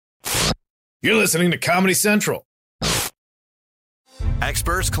You're listening to Comedy Central.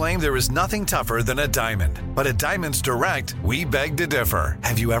 Experts claim there is nothing tougher than a diamond. But at Diamonds Direct, we beg to differ.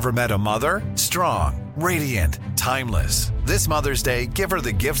 Have you ever met a mother? Strong, radiant, timeless. This Mother's Day, give her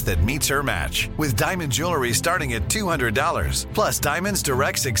the gift that meets her match. With diamond jewelry starting at $200. Plus Diamonds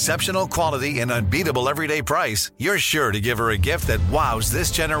Direct's exceptional quality and unbeatable everyday price, you're sure to give her a gift that wows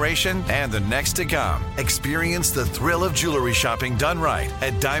this generation and the next to come. Experience the thrill of jewelry shopping done right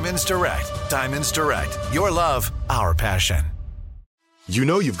at Diamonds Direct. Diamonds Direct. Your love, our passion. You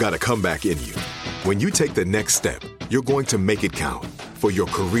know you've got a comeback in you. When you take the next step, you're going to make it count. For your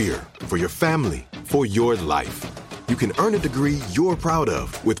career, for your family, for your life. You can earn a degree you're proud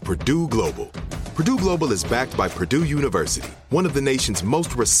of with Purdue Global. Purdue Global is backed by Purdue University, one of the nation's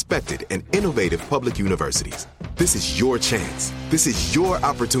most respected and innovative public universities. This is your chance. This is your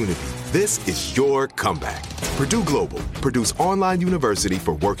opportunity. This is your comeback. Purdue Global, Purdue's online university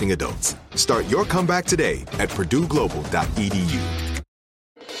for working adults. Start your comeback today at purdueglobal.edu.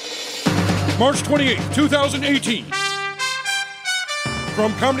 March 28, 2018.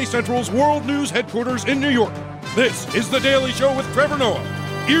 From Comedy Central's World News headquarters in New York, this is The Daily Show with Trevor Noah,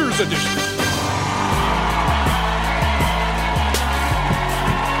 Ears Edition.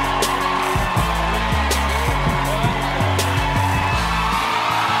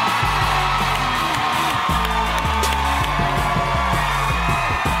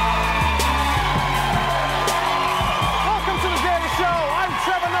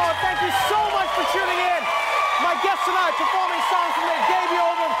 Tonight, performing songs from their debut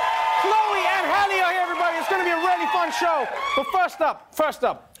album. Chloe and Halle are here, everybody. It's going to be a really fun show. But first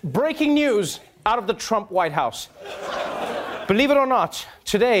up, breaking news out of the Trump White House. Believe it or not,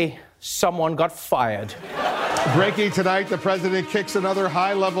 today, someone got fired. Breaking tonight, the president kicks another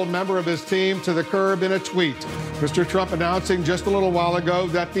high-level member of his team to the curb in a tweet. Mr. Trump announcing just a little while ago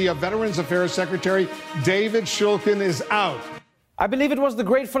that the Veterans Affairs Secretary, David Shulkin, is out. I believe it was the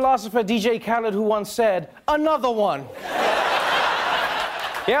great philosopher DJ Khaled who once said, another one.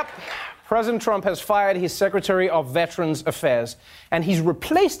 Yep, President Trump has fired his Secretary of Veterans Affairs, and he's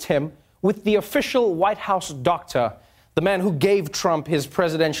replaced him with the official White House doctor, the man who gave Trump his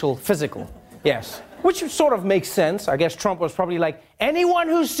presidential physical. Yes, which sort of makes sense. I guess Trump was probably like, anyone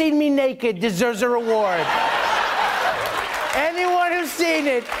who's seen me naked deserves a reward. Anyone who's seen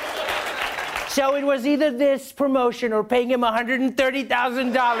it. So it was either this promotion or paying him $130,000.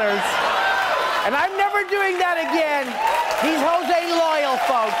 And I'm never doing that again. He's Jose loyal,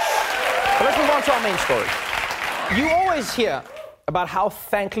 folks. But let's move on to our main story. You always hear about how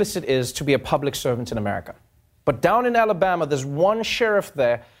thankless it is to be a public servant in America. But down in Alabama, there's one sheriff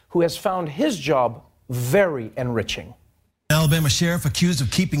there who has found his job very enriching. Alabama sheriff accused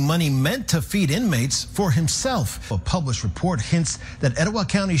of keeping money meant to feed inmates for himself. A published report hints that Etowah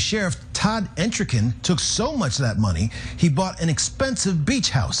County Sheriff Todd Entricken took so much of that money, he bought an expensive beach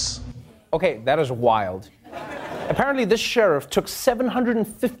house. Okay, that is wild. Apparently, this sheriff took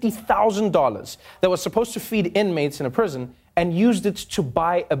 $750,000 that was supposed to feed inmates in a prison and used it to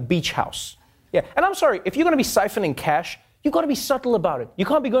buy a beach house. Yeah, and I'm sorry, if you're going to be siphoning cash, you got to be subtle about it. You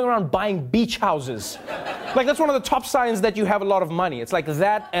can't be going around buying beach houses. Like, that's one of the top signs that you have a lot of money. It's like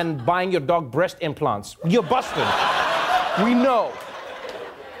that and buying your dog breast implants. You're busted. We know.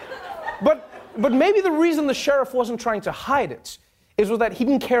 But maybe the reason the sheriff wasn't trying to hide it is that he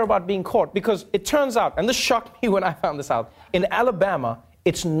didn't care about being caught, because it turns out, and this shocked me when I found this out, in Alabama,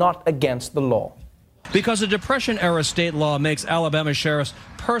 it's not against the law. Because a Depression-era state law makes Alabama sheriffs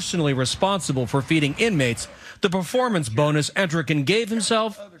personally responsible for feeding inmates, the performance bonus Entricken gave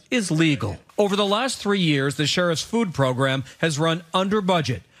himself is legal. Over the last 3 years, the sheriff's food program has run under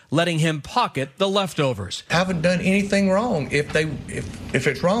budget, letting him pocket the leftovers. Haven't done anything wrong. If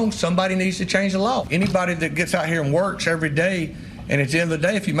it's wrong, somebody needs to change the law. Anybody that gets out here and works every day, and at the end of the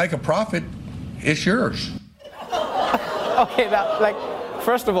day, if you make a profit, it's yours. Okay, now,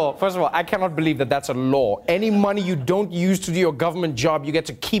 first of all, I cannot believe that that's a law. Any money you don't use to do your government job, you get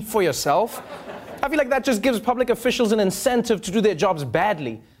to keep for yourself. I feel like that just gives public officials an incentive to do their jobs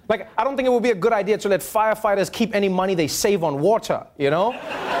badly. Like, I don't think it would be a good idea to let firefighters keep any money they save on water, you know?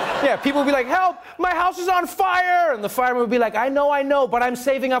 Yeah, people would be like, help, my house is on fire! And the fireman would be like, I know, but I'm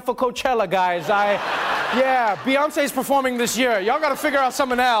saving up for Coachella, guys. Yeah, Beyonce's performing this year. Y'all gotta figure out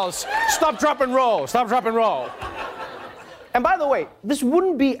something else. Stop, drop, and roll. And by the way, this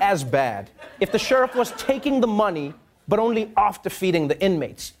wouldn't be as bad if the sheriff was taking the money, but only after feeding the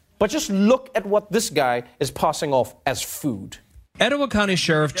inmates. But just look at what this guy is passing off as food. Etowah County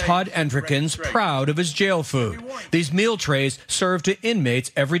Sheriff Todd Entricken's proud of his jail food. These meal trays served to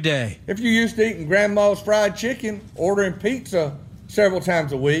inmates every day. If you're used to eating grandma's fried chicken, ordering pizza several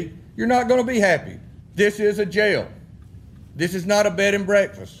times a week, you're not going to be happy. This is a jail. This is not a bed and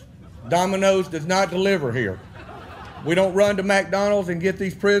breakfast. Domino's does not deliver here. We don't run to McDonald's and get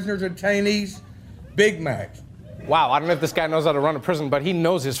these prisoners and detainees Big Macs. Wow, I don't know if this guy knows how to run a prison, but he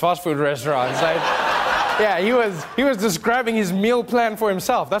knows his fast food restaurants. Yeah, he was describing his meal plan for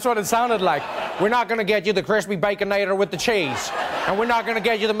himself. That's what it sounded like. We're not going to get you the crispy Baconator with the cheese. And we're not going to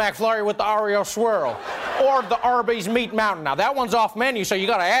get you the McFlurry with the Oreo swirl. Or the Arby's Meat Mountain. Now, that one's off menu, so you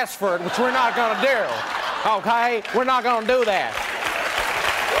got to ask for it, which we're not going to do. Okay? We're not going to do that.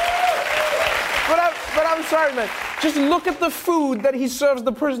 But I'm sorry, man. Just look at the food that he serves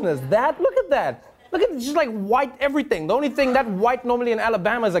the prisoners. Look at that. Look at just like white everything. The only thing that white normally in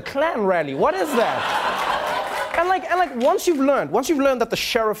Alabama is a Klan rally. What is that? And like once you've learned that the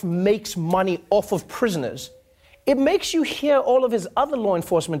sheriff makes money off of prisoners, it makes you hear all of his other law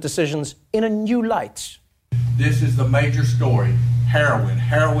enforcement decisions in a new light. This is the major story. Heroin,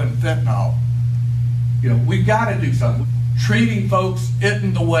 fentanyl. We've got to do something. Treating folks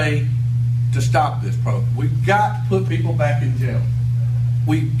isn't the way to stop this program. We've got to put people back in jail.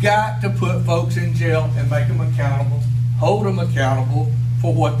 We've got to put folks in jail and make them accountable, hold them accountable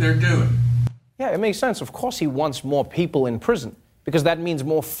for what they're doing. Yeah, it makes sense. Of course he wants more people in prison, because that means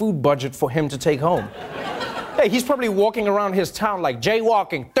more food budget for him to take home. Hey, he's probably walking around his town like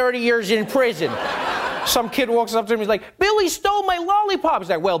jaywalking, 30 years in prison. Some kid walks up to him, he's like, Billy stole my lollipop. He's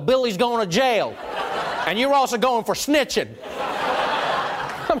like, well, Billy's going to jail. And you're also going for snitching.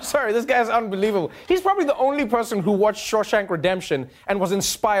 I'm sorry, this guy's unbelievable. He's probably the only person who watched Shawshank Redemption and was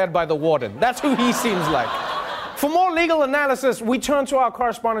inspired by the warden. That's who he seems like. For more legal analysis, we turn to our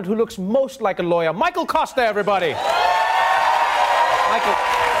correspondent who looks most like a lawyer, Michael Costa, everybody. Michael.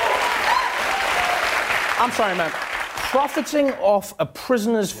 I'm sorry, man. Profiting off a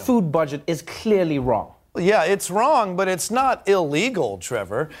prisoner's food budget is clearly wrong. Yeah, it's wrong, but it's not illegal,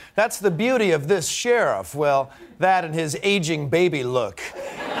 Trevor. That's the beauty of this sheriff. Well, that and his aging baby look.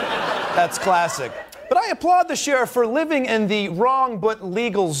 That's classic. But I applaud the sheriff for living in the wrong but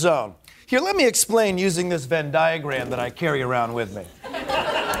legal zone. Here, let me explain using this Venn diagram that I carry around with me.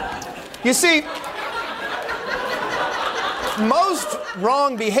 You see, most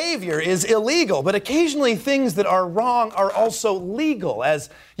wrong behavior is illegal, but occasionally things that are wrong are also legal, as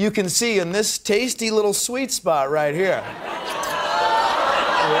you can see in this tasty little sweet spot right here.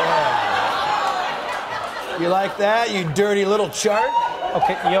 Yeah. You like that, you dirty little chart?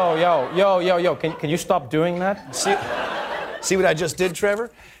 Okay, yo, can you stop doing that? See what I just did,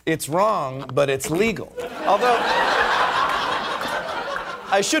 Trevor? It's wrong, but it's legal. Although,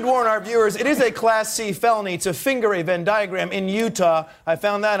 I should warn our viewers, it is a Class C felony to finger a Venn diagram in Utah. I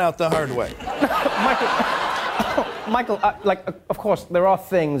found that out the hard way. Michael, of course, there are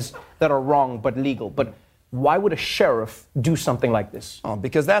things that are wrong but legal, but why would a sheriff do something like this? Oh,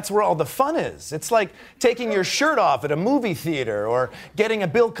 because that's where all the fun is. It's like taking your shirt off at a movie theater, or getting a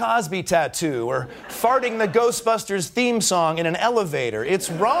Bill Cosby tattoo, or farting the Ghostbusters theme song in an elevator. It's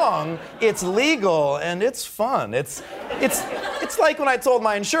wrong, it's legal, and it's fun. It's like when I told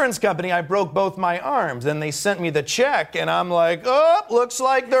my insurance company I broke both my arms, and they sent me the check, and I'm like, oh, looks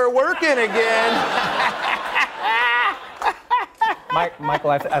like they're working again. Michael,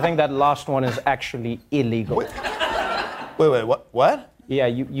 I think that last one is actually illegal. Wait, what? Yeah,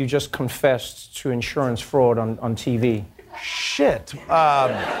 you just confessed to insurance fraud on TV. Shit.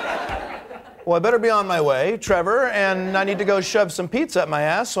 Well, I better be on my way, Trevor, and I need to go shove some pizza up my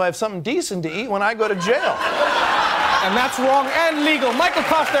ass so I have something decent to eat when I go to jail. And that's wrong and legal. Michael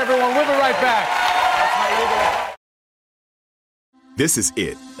Costa, everyone. We'll be right back. That's my legal. This is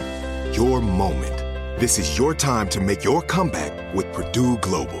it. Your moment. This is your time to make your comeback with Purdue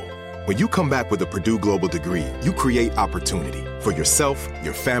Global. When you come back with a Purdue Global degree, you create opportunity for yourself,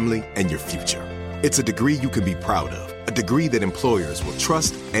 your family, and your future. It's a degree you can be proud of, a degree that employers will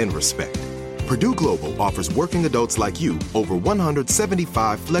trust and respect. Purdue Global offers working adults like you over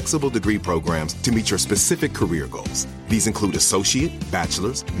 175 flexible degree programs to meet your specific career goals. These include associate,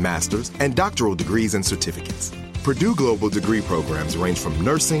 bachelor's, master's, and doctoral degrees and certificates. Purdue Global degree programs range from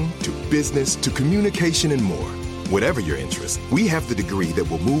nursing to business to communication and more. Whatever your interest, we have the degree that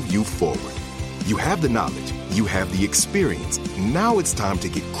will move you forward. You have the knowledge, you have the experience. Now it's time to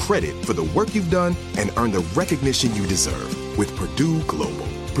get credit for the work you've done and earn the recognition you deserve with Purdue Global,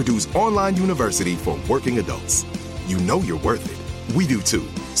 Purdue's online university for working adults. You know you're worth it. We do too.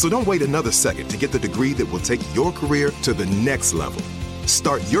 So don't wait another second to get the degree that will take your career to the next level.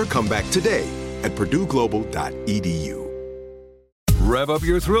 Start your comeback today at purdueglobal.edu. Rev up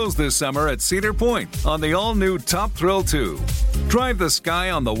your thrills this summer at Cedar Point on the all-new Top Thrill 2. Drive the sky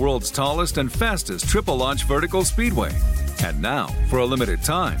on the world's tallest and fastest triple-launch vertical speedway. And now, for a limited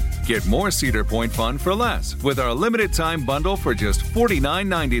time, get more Cedar Point fun for less with our limited time bundle for just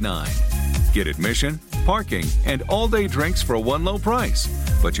 $49.99. Get admission, parking, and all-day drinks for one low price.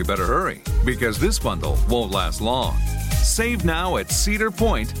 But you better hurry, because this bundle won't last long. Save now at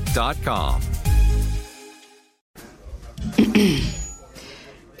cedarpoint.com.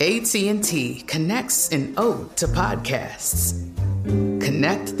 AT&T connects an ode to podcasts.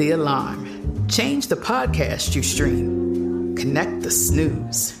 Connect the alarm. Change the podcast you stream. Connect the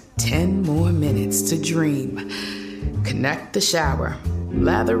snooze. 10 more minutes to dream. Connect the shower.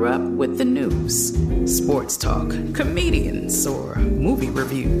 Lather up with the news. Sports talk, comedians, or movie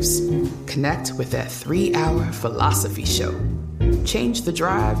reviews. Connect with that 3-hour philosophy show. Change the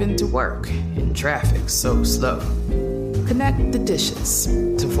drive into work in traffic so slow. Connect the dishes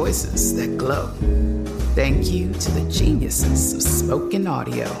to voices that glow. Thank you to the geniuses of spoken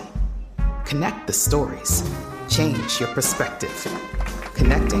audio. Connect the stories. Change your perspective.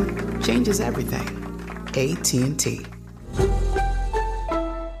 Connecting changes everything. AT&T.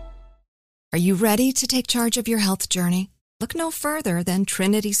 Are you ready to take charge of your health journey? Look no further than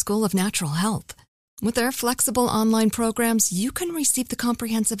Trinity School of Natural Health. With their flexible online programs, you can receive the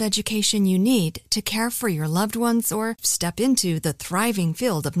comprehensive education you need to care for your loved ones or step into the thriving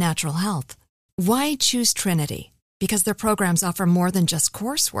field of natural health. Why choose Trinity? Because their programs offer more than just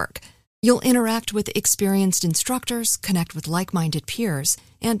coursework. You'll interact with experienced instructors, connect with like-minded peers,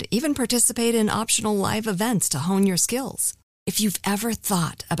 and even participate in optional live events to hone your skills. If you've ever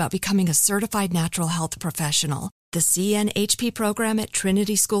thought about becoming a certified natural health professional, the CNHP program at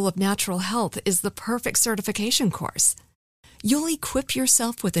Trinity School of Natural Health is the perfect certification course. You'll equip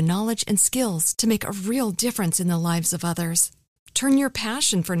yourself with the knowledge and skills to make a real difference in the lives of others. Turn your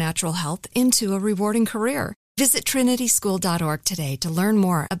passion for natural health into a rewarding career. Visit trinityschool.org today to learn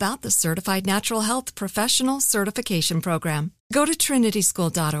more about the Certified Natural Health Professional Certification Program. Go to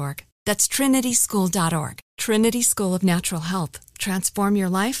trinityschool.org. That's trinityschool.org. Trinity School of Natural Health. Transform your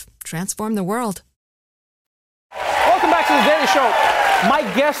life, transform the world. Welcome back to The Daily Show. My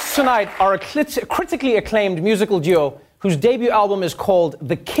guests tonight are a critically acclaimed musical duo whose debut album is called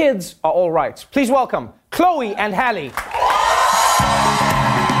The Kids Are All Right. Please welcome Chloe and Halle.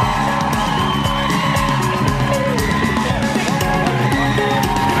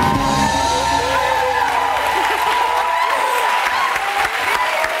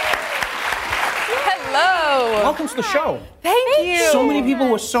 Welcome to the show. Thank you. So many people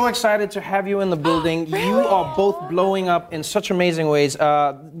were so excited to have you in the building. Really? You are both blowing up in such amazing ways.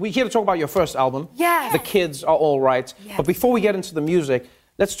 We're here to talk about your first album. Yes. The Kids Are All Right. Yes. But before we get into the music,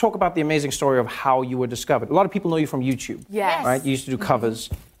 let's talk about the amazing story of how you were discovered. A lot of people know you from YouTube. Yes. Right? You used to do covers.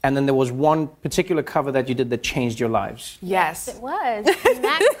 And then there was one particular cover that you did that changed your lives. Yes. It was. And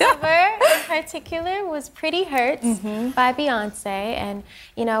that cover in particular was Pretty Hurts by Beyonce. And,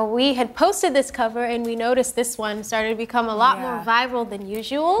 you know, we had posted this cover and we noticed this one started to become a lot more viral than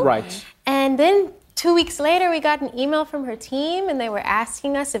usual. Right. And then 2 weeks later, we got an email from her team, and they were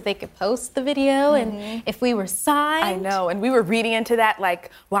asking us if they could post the video and if we were signed. I know, and we were reading into that, like,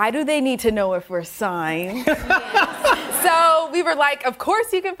 why do they need to know if we're signed? So we were like, of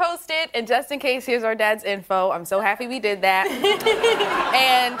course you can post it, and just in case, here's our dad's info. I'm so happy we did that.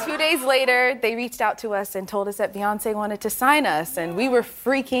 And 2 days later, they reached out to us and told us that Beyonce wanted to sign us, and we were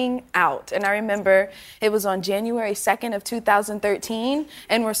freaking out. And I remember it was on January 2nd of 2013,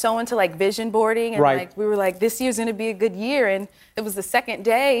 and we're so into, like, vision boarding, and like, we were like, this year's gonna be a good year, and it was the second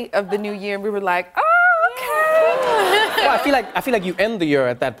day of the new year, and we were like, oh, okay. Well, I feel like you end the year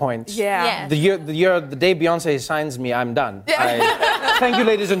at that point. Yeah. Yes. The day Beyonce signs me, I'm done. Thank you,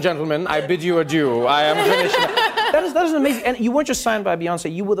 ladies and gentlemen. I bid you adieu. I am finished. That is amazing. And you weren't just signed by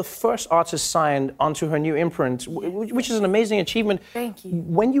Beyonce. You were the first artist signed onto her new imprint, which is an amazing achievement. Thank you.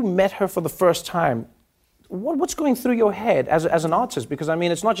 When you met her for the first time, what's going through your head as an artist? Because, I mean,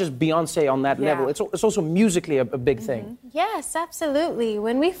 it's not just Beyonce on that level. It's also musically a big thing. Yes, absolutely.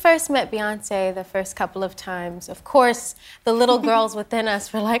 When we first met Beyonce the first couple of times, of course, the little girls within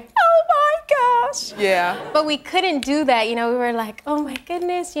us were like, oh my gosh. Yeah. But we couldn't do that. You know, we were like, oh my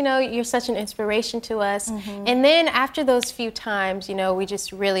goodness, you know, you're such an inspiration to us. And then after those few times, you know, we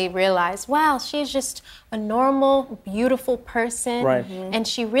just really realized, wow, she's just a normal, beautiful person. Right. And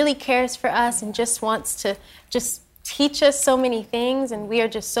she really cares for us and just wants to just teach us so many things, and we are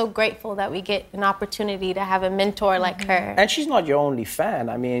just so grateful that we get an opportunity to have a mentor like her. And she's not your only fan.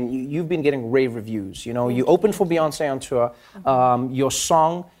 I mean, you've been getting rave reviews. You know, you opened for Beyonce on tour. Your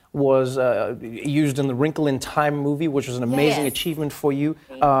song was used in the Wrinkle in Time movie, which was an amazing achievement for you.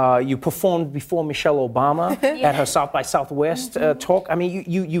 You performed before Michelle Obama at her South by Southwest talk. I mean,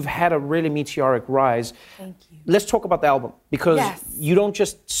 you've had a really meteoric rise. Thank you. Let's talk about the album, because Yes. you don't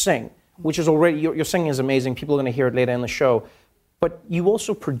just sing, which is already, your singing is amazing. People are going to hear it later in the show. But you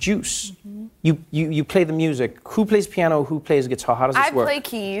also produce. You play the music. Who plays piano? Who plays guitar? How does this I work? play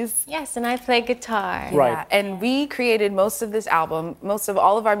keys. Yes, and I play guitar. Right. Yeah, and we created most of this album, most of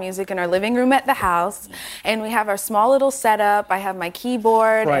all of our music in our living room at the house. And we have our small little setup. I have my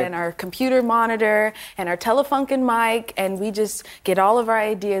keyboard Right. and our computer monitor and our Telefunken mic. And we just get all of our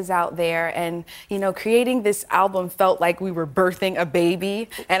ideas out there. And, you know, creating this album felt like we were birthing a baby.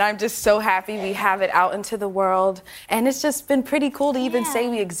 And I'm just so happy we have it out into the world. And it's just been pretty cool to even say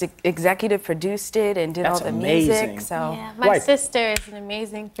we executive produced it and did That's all the amazing. music. So Yeah, my sister is an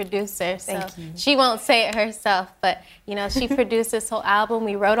amazing producer, so Thank you. she won't say it herself, but you know, she produced this whole album.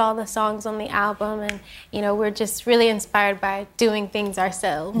 We wrote all the songs on the album, and you know, we're just really inspired by doing things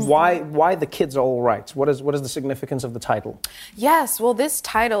ourselves. Why The Kids Are All Right? What is the significance of the title? Yes, well, this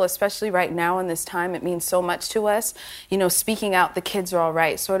title, especially right now in this time, it means so much to us. You know, speaking out, the kids are all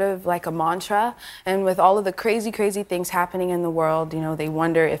right, sort of like a mantra. And with all of the crazy, crazy things happening in the world, you know, they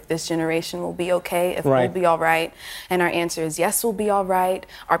wonder if this generation will be okay, if Right. we'll be all right. And our answer is yes, we'll be all right.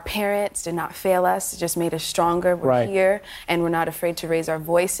 Our parents did not fail us, it just made us stronger. We're Right. here, and we're not afraid to raise our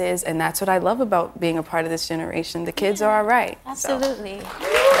voices. And that's what I love about being a part of this generation. The kids are all right. So. Absolutely. The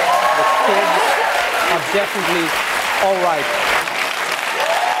kids are definitely all right.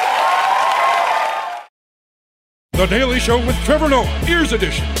 The Daily Show with Trevor Noah, Ears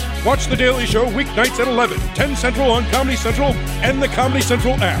Edition. Watch The Daily Show weeknights at 11, 10 Central on Comedy Central and the Comedy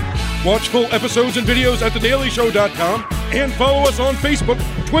Central app. Watch full episodes and videos at thedailyshow.com and follow us on Facebook,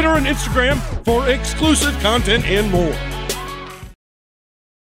 Twitter, and Instagram for exclusive content and more.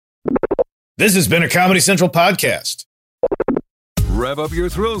 This has been a Comedy Central podcast. Rev up your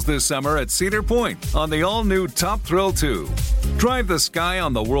thrills this summer at Cedar Point on the all-new Top Thrill 2. Drive the sky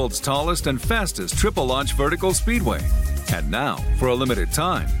on the world's tallest and fastest triple-launch vertical speedway. And now, for a limited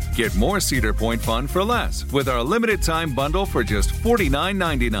time, get more Cedar Point fun for less with our limited-time bundle for just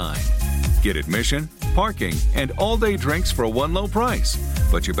 $49.99. Get admission, parking, and all-day drinks for one low price.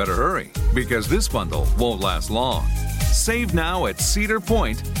 But you better hurry, because this bundle won't last long. Save now at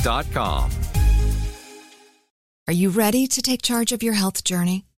cedarpoint.com. Are you ready to take charge of your health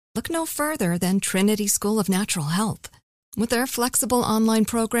journey? Look no further than Trinity School of Natural Health. With their flexible online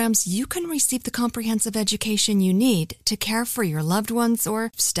programs, you can receive the comprehensive education you need to care for your loved ones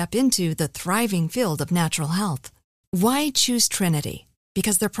or step into the thriving field of natural health. Why choose Trinity?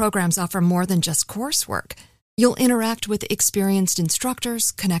 Because their programs offer more than just coursework. You'll interact with experienced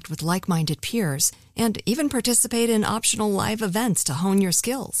instructors, connect with like-minded peers, and even participate in optional live events to hone your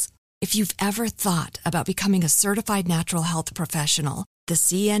skills. If you've ever thought about becoming a certified natural health professional, the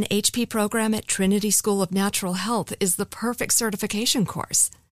CNHP program at Trinity School of Natural Health is the perfect certification course.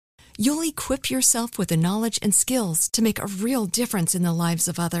 You'll equip yourself with the knowledge and skills to make a real difference in the lives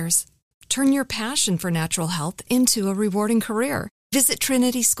of others. Turn your passion for natural health into a rewarding career. Visit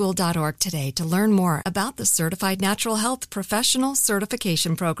trinityschool.org today to learn more about the Certified Natural Health Professional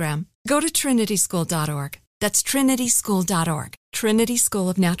Certification Program. Go to trinityschool.org. That's trinityschool.org. Trinity School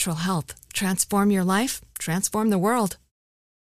of Natural Health. Transform your life, transform the world.